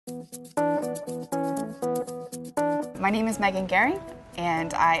My name is Megan Goering,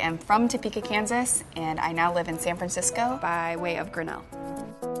 and I am from Topeka, Kansas, and I now live in San Francisco by way of Grinnell.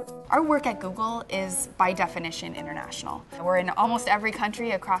 Our work at Google is, by definition, international. We're in almost every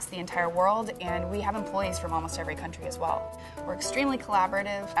country across the entire world, and we have employees from almost every country as well. We're extremely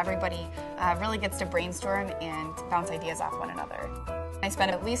collaborative. Everybody really gets to brainstorm and bounce ideas off one another. I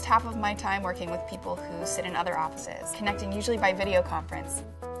spend at least half of my time working with people who sit in other offices, connecting usually by video conference.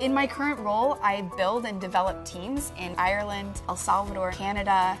 In my current role, I build and develop teams in Ireland, El Salvador,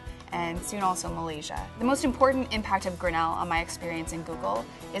 Canada, and soon also Malaysia. The most important impact of Grinnell on my experience in Google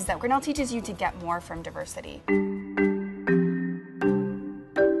is that Grinnell teaches you to get more from diversity.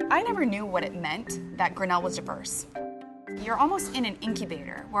 I never knew what it meant that Grinnell was diverse. You're almost in an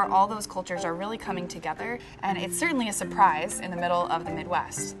incubator where all those cultures are really coming together, and it's certainly a surprise in the middle of the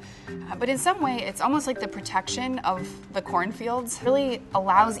Midwest. But in some way, it's almost like the protection of the cornfields really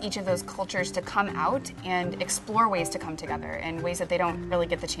allows each of those cultures to come out and explore ways to come together in ways that they don't really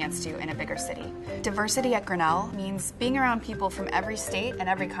get the chance to in a bigger city. Diversity at Grinnell means being around people from every state and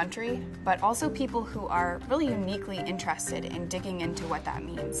every country, but also people who are really uniquely interested in digging into what that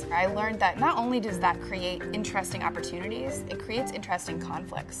means. I learned that not only does that create interesting opportunities, it creates interesting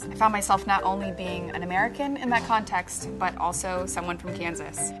conflicts. I found myself not only being an American in that context, but also someone from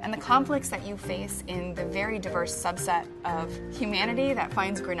Kansas. And the conflicts that you face in the very diverse subset of humanity that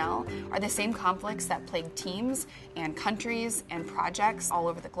finds Grinnell are the same conflicts that plague teams and countries and projects all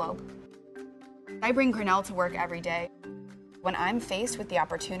over the globe. I bring Grinnell to work every day. When I'm faced with the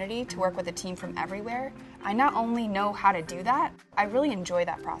opportunity to work with a team from everywhere, I not only know how to do that, I really enjoy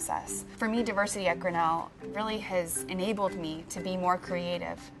that process. For me, diversity at Grinnell really has enabled me to be more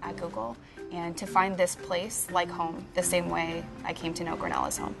creative at Google and to find this place like home, the same way I came to know Grinnell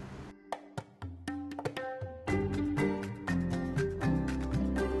as home.